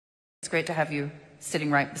It's great to have you sitting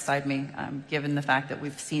right beside me, given the fact that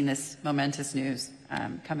we've seen this momentous news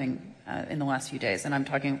coming in the last few days. And I'm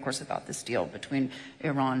talking, of course, about this deal between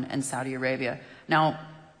Iran and Saudi Arabia. Now,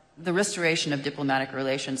 the restoration of diplomatic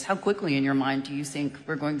relations, how quickly in your mind do you think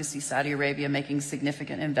we're going to see Saudi Arabia making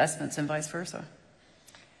significant investments and vice versa?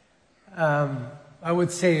 I would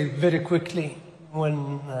say very quickly,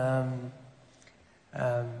 when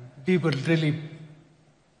people really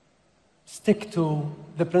stick to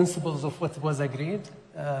the principles of what was agreed.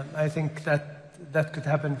 I think that could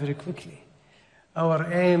happen very quickly. Our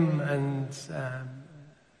aim, and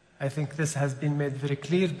I think this has been made very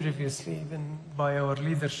clear previously, even by our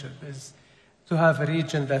leadership, is to have a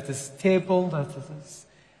region that is stable, that is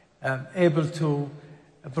able to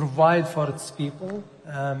provide for its people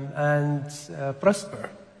and prosper.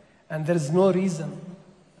 And there is no reason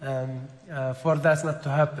for that not to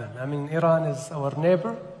happen. I mean, Iran is our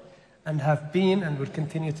neighbor, and have been and will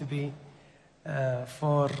continue to be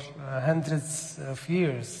for hundreds of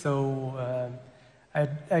years. So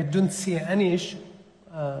I don't see any issue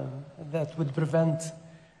that would prevent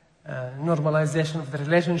normalization of the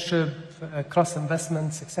relationship,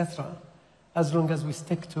 cross-investments, etc., as long as we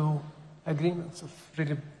stick to agreements of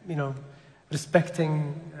really,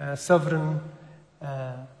 respecting sovereign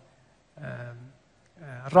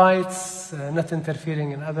rights, not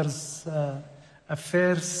interfering in others'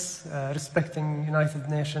 affairs, respecting United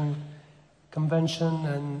Nations Convention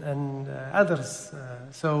and others.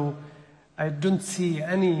 So I don't see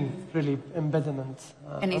any really impediment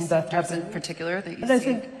any on that sectors happening. in particular that you and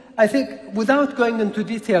see? I think without going into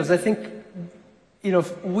details, I think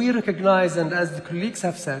we recognize, and as the colleagues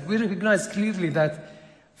have said, we recognize clearly that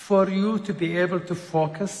for you to be able to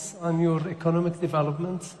focus on your economic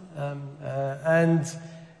development and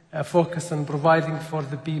focus on providing for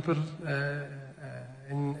the people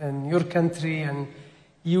in your country, and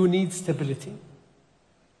you need stability,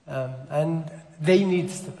 and they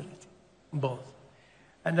need stability, both.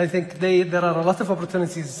 And I think there are a lot of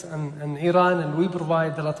opportunities in Iran, and we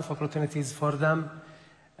provide a lot of opportunities for them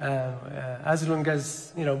as long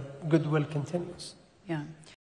as goodwill continues. Yeah.